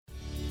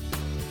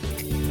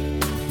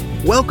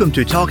Welcome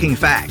to Talking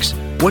Facts,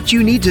 what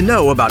you need to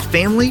know about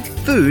family,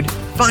 food,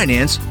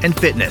 finance, and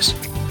fitness.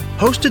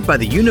 Hosted by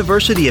the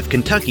University of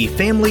Kentucky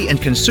Family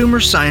and Consumer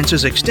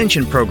Sciences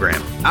Extension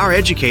Program, our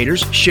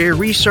educators share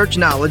research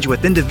knowledge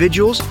with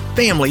individuals,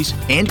 families,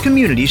 and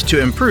communities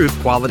to improve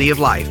quality of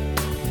life.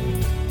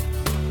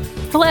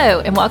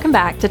 Hello, and welcome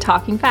back to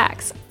Talking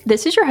Facts.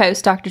 This is your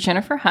host, Dr.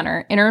 Jennifer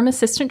Hunter, Interim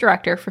Assistant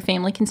Director for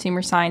Family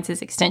Consumer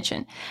Sciences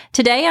Extension.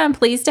 Today, I'm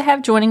pleased to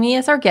have joining me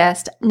as our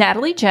guest,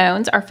 Natalie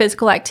Jones, our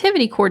Physical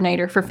Activity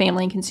Coordinator for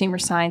Family and Consumer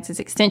Sciences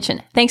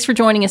Extension. Thanks for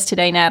joining us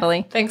today,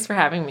 Natalie. Thanks for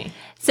having me.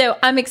 So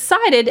I'm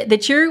excited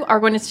that you are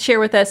going to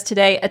share with us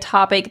today a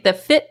topic, the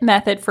FIT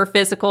method for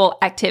physical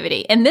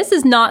activity. And this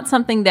is not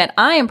something that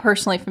I am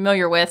personally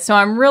familiar with, so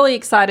I'm really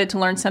excited to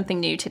learn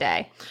something new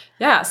today.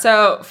 Yeah,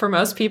 so for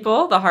most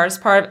people, the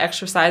hardest part of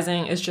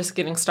exercising is just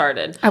getting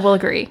started. I will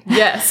agree.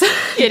 Yes,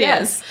 it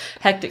is.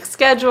 Hectic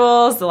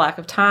schedules, the lack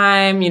of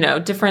time,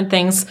 different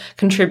things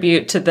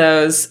contribute to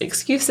those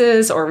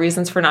excuses or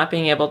reasons for not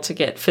being able to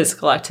get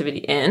physical activity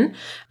in.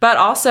 But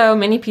also,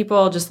 many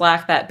people just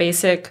lack that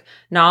basic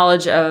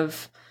knowledge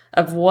of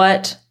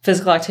what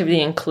physical activity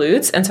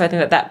includes. And so I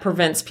think that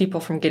prevents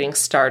people from getting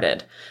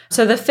started.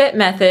 So the FIT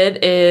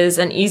method is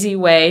an easy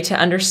way to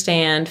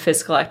understand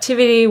physical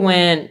activity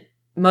when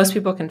most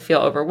people can feel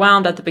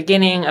overwhelmed at the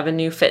beginning of a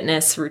new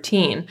fitness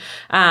routine.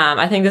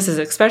 I think this is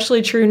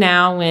especially true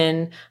now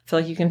when I feel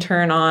like you can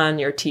turn on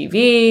your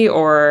TV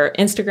or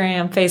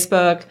Instagram,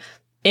 Facebook,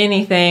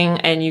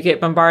 anything, and you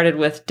get bombarded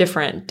with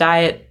different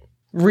diet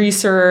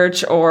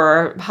research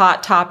or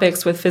hot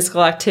topics with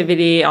physical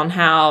activity on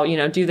how,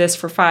 do this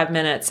for 5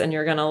 minutes and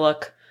you're going to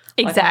look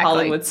like a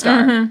Hollywood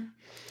star. Mm-hmm.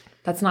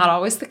 That's not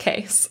always the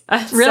case.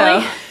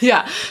 Really?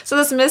 So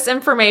this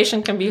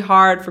misinformation can be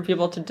hard for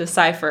people to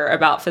decipher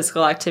about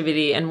physical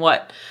activity and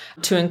what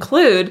to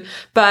include.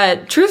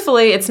 But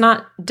truthfully, it's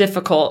not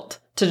difficult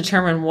to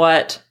determine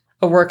what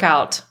a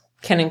workout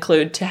can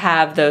include to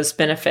have those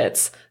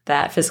benefits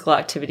that physical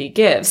activity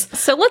gives.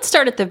 So let's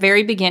start at the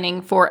very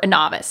beginning for a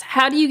novice.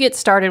 How do you get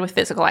started with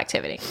physical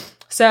activity?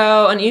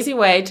 So an easy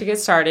way to get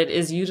started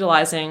is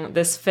utilizing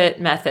this FIT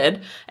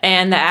method,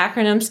 and the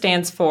acronym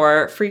stands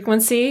for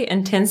frequency,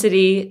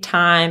 intensity,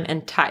 time,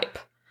 and type.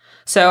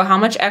 So how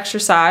much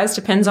exercise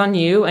depends on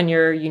you and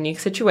your unique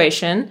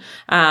situation.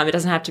 It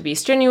doesn't have to be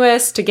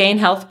strenuous to gain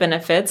health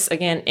benefits.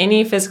 Again,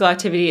 any physical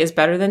activity is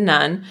better than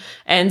none.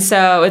 And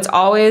so it's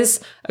always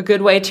a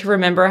good way to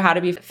remember how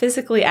to be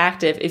physically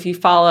active if you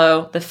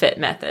follow the FIT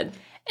method.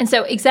 And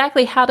so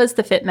exactly how does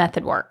the FIT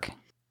method work?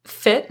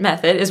 FIT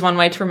method is one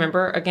way to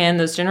remember, again,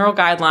 those general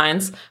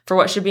guidelines for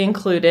what should be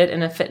included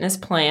in a fitness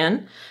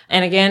plan.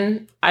 And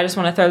again, I just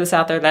want to throw this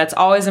out there that it's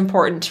always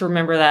important to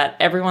remember that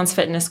everyone's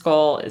fitness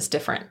goal is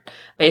different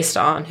based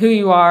on who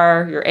you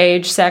are, your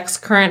age, sex,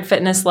 current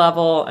fitness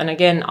level, and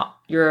again,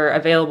 your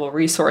available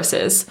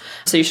resources.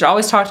 So you should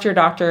always talk to your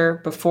doctor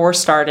before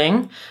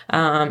starting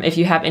if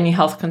you have any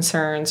health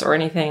concerns or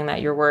anything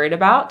that you're worried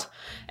about.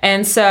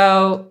 And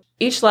so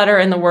each letter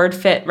in the word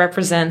FIT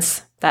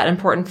represents that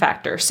important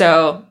factor.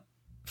 So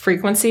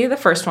frequency, the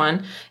first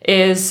one,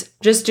 is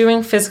just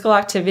doing physical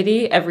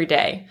activity every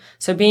day.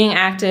 So being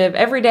active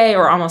every day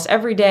or almost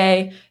every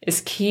day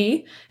is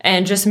key,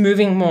 and just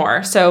moving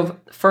more. So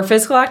for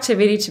physical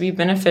activity to be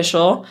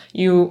beneficial,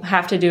 you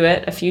have to do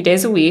it a few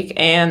days a week,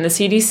 and the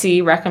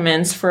CDC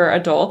recommends for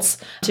adults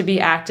to be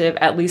active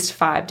at least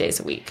 5 days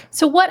a week.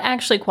 So what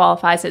actually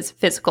qualifies as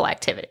physical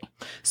activity?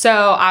 So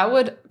I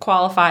would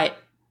qualify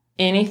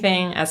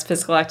anything as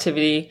physical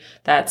activity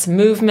that's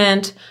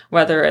movement,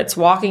 whether it's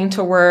walking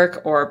to work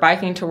or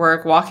biking to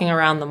work, walking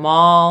around the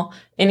mall,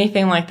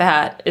 anything like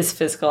that is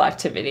physical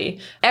activity.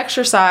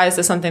 Exercise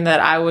is something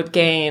that I would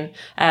gain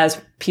as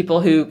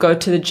people who go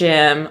to the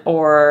gym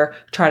or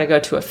try to go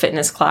to a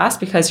fitness class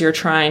because you're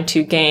trying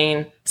to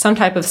gain some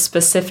type of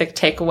specific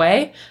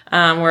takeaway,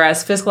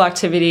 whereas physical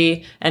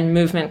activity and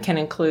movement can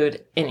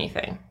include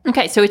anything.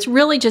 Okay, so it's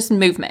really just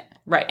movement.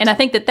 Right. And I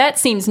think that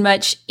seems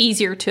much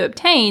easier to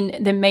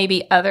obtain than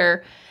maybe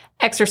other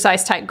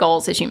exercise type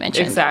goals, as you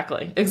mentioned.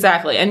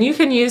 Exactly. And you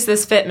can use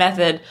this FIT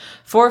method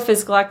for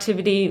physical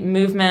activity,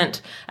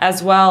 movement,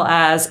 as well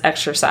as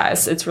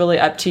exercise. It's really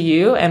up to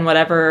you and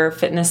whatever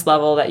fitness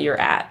level that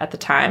you're at the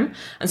time.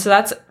 And so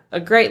that's a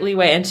great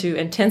leeway into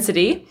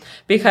intensity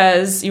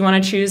because you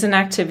want to choose an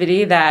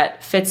activity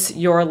that fits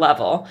your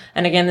level.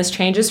 And again, this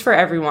changes for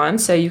everyone.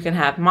 So you can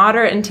have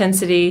moderate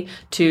intensity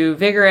to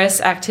vigorous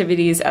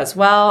activities as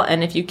well.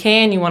 And if you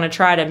can, you want to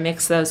try to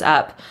mix those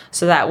up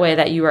so that way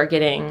that you are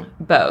getting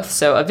both.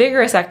 So a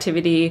vigorous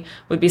activity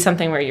would be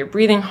something where you're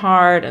breathing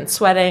hard and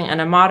sweating,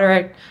 and a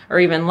moderate or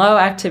even low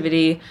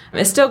activity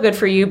is still good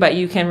for you, but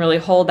you can really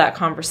hold that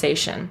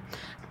conversation.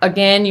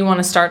 Again, you want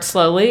to start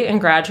slowly and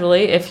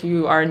gradually. If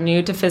you are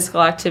new to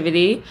physical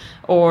activity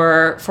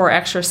or for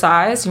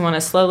exercise, you want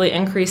to slowly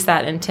increase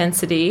that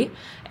intensity.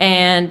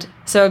 And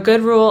so a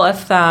good rule of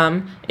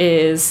thumb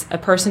is a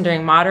person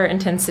doing moderate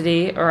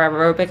intensity or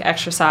aerobic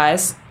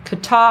exercise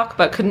could talk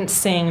but couldn't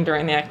sing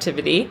during the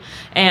activity.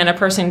 And a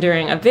person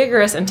doing a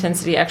vigorous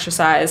intensity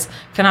exercise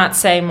cannot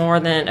say more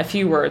than a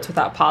few words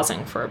without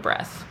pausing for a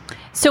breath.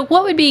 So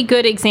what would be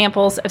good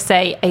examples of,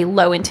 say, a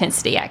low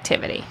intensity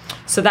activity?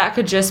 So that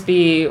could just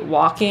be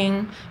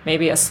walking,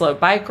 maybe a slow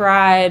bike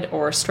ride,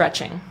 or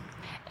stretching.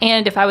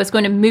 And if I was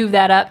going to move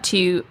that up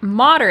to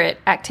moderate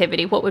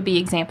activity, what would be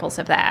examples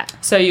of that?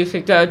 So you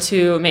could go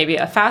to maybe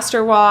a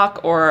faster walk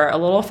or a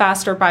little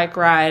faster bike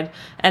ride,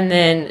 and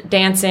then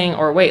dancing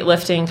or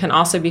weightlifting can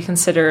also be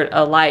considered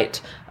a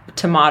light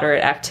to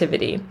moderate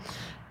activity.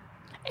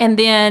 And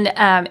then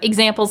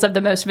examples of the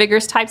most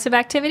vigorous types of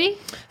activity?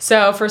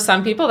 So for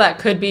some people, that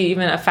could be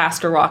even a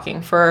faster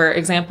walking. For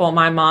example,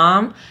 my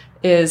mom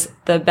is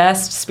the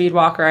best speed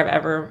walker I've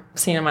ever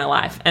seen in my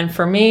life. And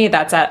for me,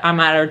 I'm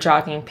at a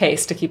jogging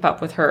pace to keep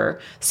up with her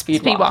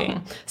speed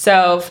walking.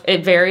 So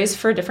it varies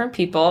for different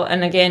people.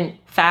 And again,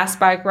 fast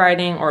bike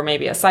riding or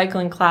maybe a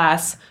cycling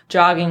class,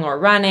 jogging or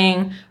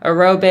running,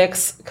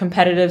 aerobics,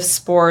 competitive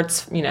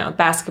sports,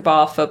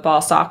 basketball,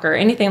 football, soccer,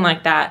 anything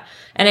like that.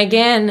 And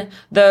again,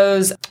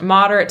 those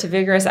moderate to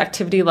vigorous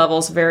activity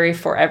levels vary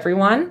for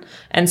everyone.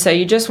 And so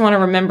you just want to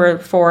remember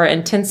for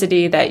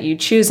intensity that you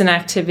choose an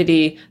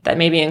activity that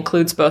maybe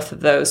includes both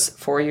of those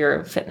for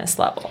your fitness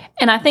level.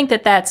 And I think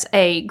that that's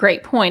a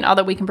great point.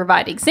 Although we can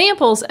provide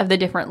examples of the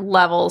different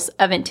levels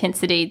of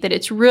intensity, that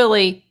it's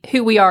really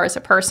who we are as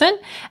a person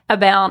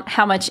about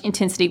how much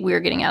intensity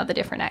we're getting out of the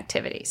different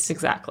activities.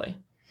 Exactly.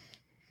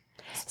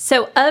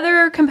 So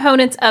other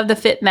components of the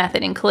FIT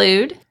method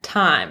include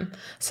time.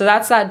 So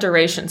that's that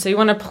duration. So you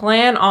want to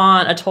plan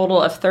on a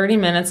total of 30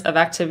 minutes of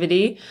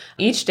activity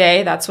each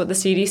day. That's what the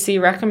CDC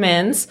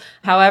recommends.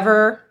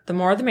 However, the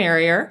more the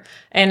merrier.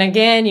 And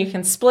again, you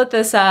can split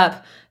this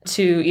up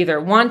to either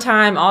one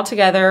time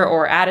altogether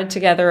or added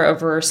together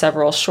over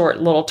several short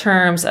little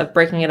terms of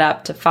breaking it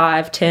up to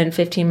 5, 10,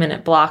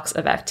 15-minute blocks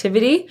of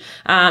activity.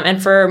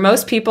 And for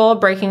most people,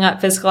 breaking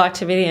up physical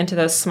activity into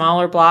those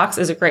smaller blocks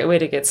is a great way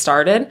to get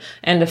started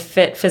and to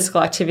fit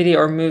physical activity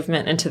or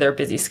movement into their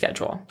busy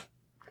schedule.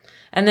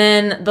 And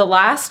then the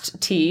last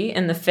T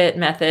in the FIT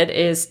method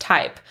is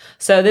type.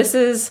 So this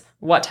is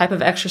what type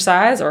of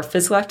exercise or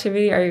physical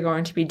activity are you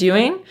going to be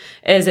doing?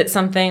 Is it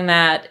something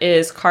that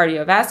is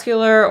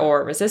cardiovascular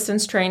or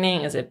resistance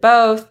training? Is it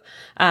both?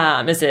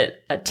 Is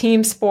it a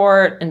team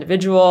sport,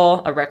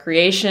 individual, a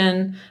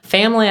recreation,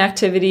 family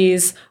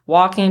activities,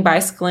 walking,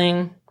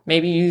 bicycling?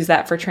 Maybe use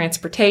that for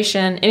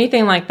transportation,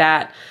 anything like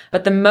that.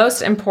 But the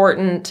most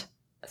important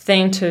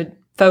thing to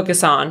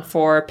focus on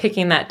for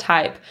picking that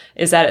type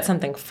is that it's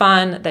something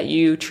fun that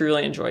you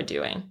truly enjoy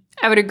doing.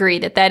 I would agree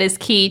that that is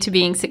key to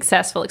being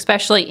successful,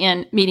 especially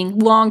in meeting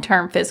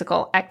long-term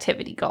physical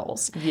activity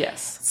goals.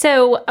 Yes.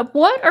 So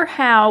what or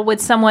how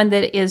would someone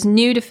that is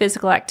new to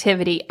physical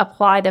activity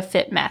apply the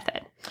FIT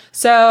method?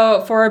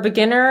 So for a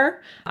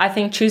beginner, I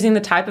think choosing the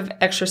type of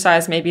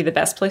exercise may be the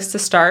best place to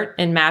start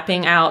in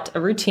mapping out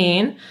a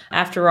routine.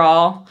 After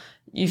all,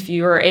 if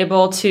you are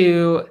able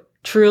to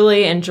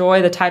truly enjoy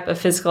the type of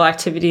physical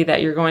activity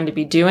that you're going to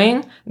be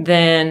doing,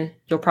 then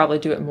you'll probably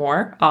do it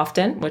more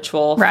often, which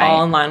will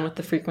fall in line with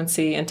the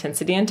frequency,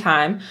 intensity, and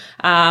time.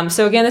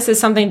 So again, this is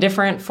something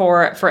different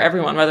for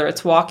everyone, whether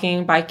it's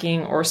walking,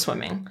 biking, or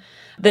swimming.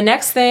 The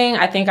next thing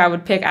I think I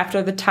would pick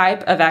after the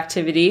type of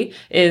activity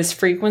is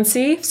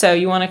frequency. So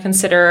you want to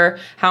consider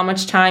how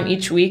much time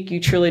each week you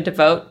truly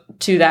devote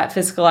to that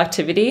physical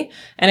activity.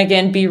 And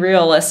again, be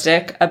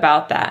realistic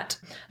about that.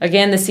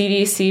 Again, the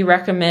CDC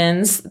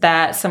recommends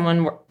that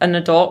an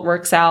adult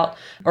works out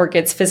or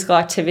gets physical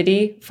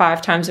activity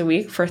 5 times a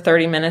week for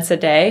 30 minutes a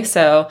day.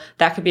 So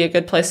that could be a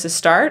good place to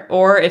start.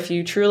 Or if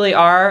you truly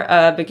are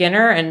a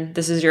beginner and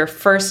this is your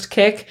first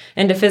kick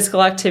into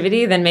physical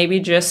activity, then maybe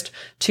just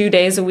 2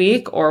 days a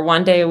week or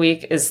 1 day a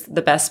week is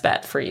the best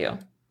bet for you.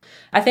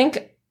 I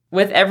think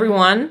with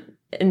everyone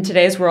in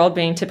today's world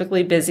being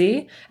typically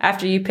busy,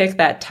 after you pick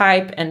that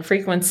type and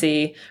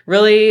frequency,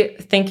 really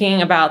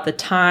thinking about the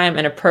time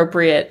and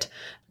appropriate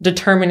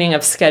determining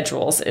of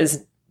schedules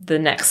is the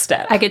next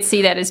step. I could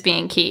see that as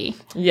being key.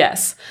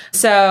 Yes.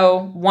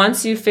 So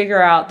once you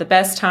figure out the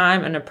best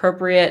time and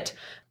appropriate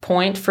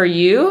point for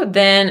you,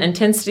 then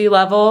intensity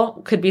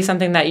level could be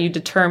something that you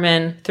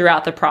determine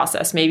throughout the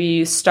process. Maybe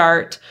you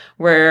start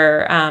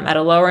at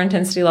a lower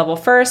intensity level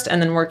first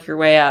and then work your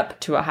way up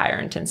to a higher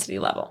intensity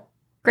level.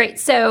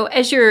 Great. So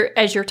as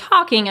you're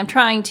talking, I'm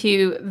trying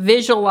to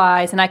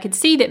visualize, and I could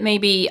see that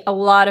maybe a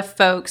lot of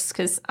folks,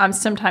 because I'm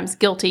sometimes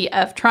guilty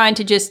of trying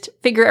to just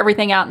figure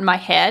everything out in my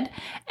head.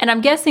 And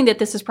I'm guessing that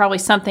this is probably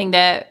something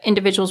that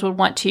individuals would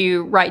want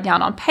to write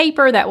down on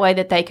paper. That way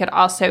that they could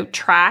also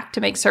track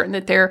to make certain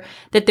that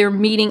they're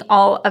meeting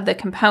all of the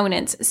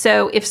components.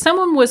 So if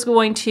someone was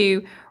going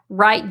to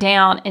write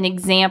down an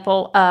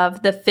example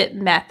of the FIT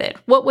method,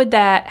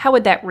 how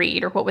would that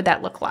read, or what would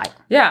that look like?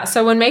 Yeah.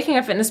 So when making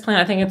a fitness plan,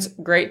 I think it's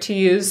great to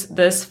use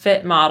this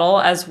FIT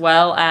model as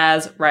well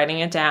as writing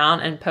it down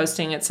and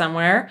posting it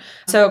somewhere.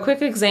 So a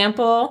quick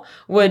example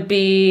would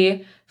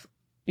be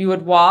you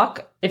would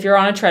walk. If you're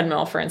on a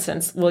treadmill, for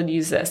instance, we'll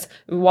use this.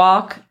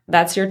 Walk,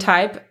 that's your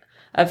type.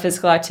 of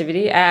physical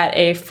activity at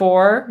a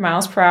 4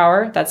 miles per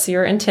hour. That's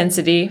your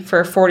intensity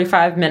for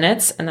 45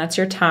 minutes, and that's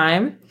your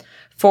time,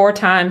 4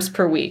 times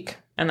per week,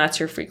 and that's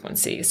your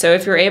frequency. So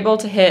if you're able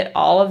to hit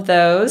all of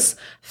those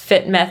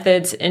fit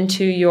methods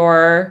into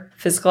your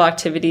physical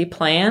activity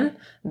plan,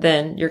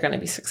 then you're going to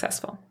be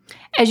successful.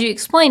 As you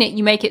explain it,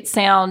 you make it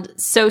sound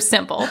so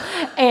simple,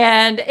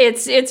 and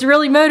it's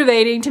really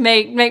motivating to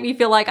make me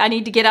feel like I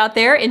need to get out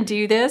there and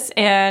do this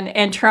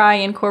and try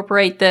and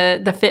incorporate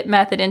the FIT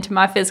method into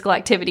my physical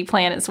activity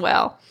plan as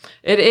well.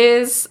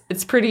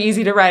 It's pretty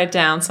easy to write it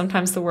down.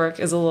 Sometimes the work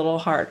is a little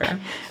harder.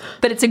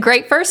 But it's a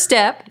great first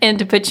step and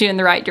to put you in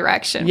the right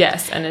direction.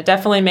 Yes, and it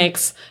definitely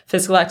makes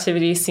physical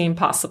activity seem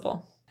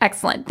possible.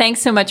 Excellent.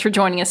 Thanks so much for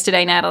joining us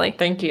today, Natalie.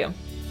 Thank you.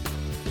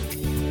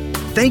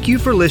 Thank you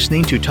for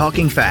listening to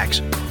Talking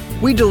Facts.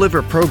 We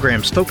deliver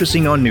programs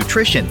focusing on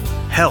nutrition,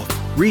 health,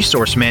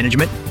 resource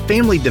management,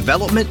 family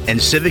development,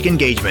 and civic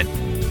engagement.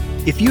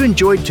 If you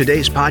enjoyed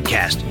today's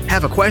podcast,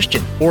 have a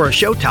question, or a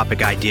show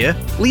topic idea,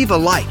 leave a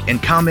like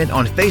and comment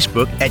on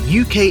Facebook at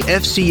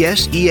UKFCSEXT.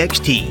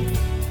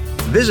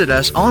 Visit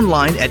us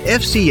online at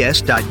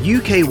fcs.uky.edu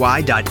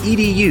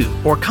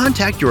or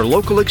contact your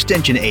local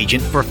extension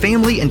agent for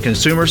family and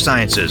consumer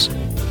sciences.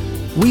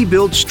 We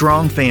build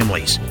strong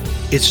families.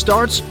 It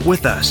starts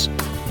with us.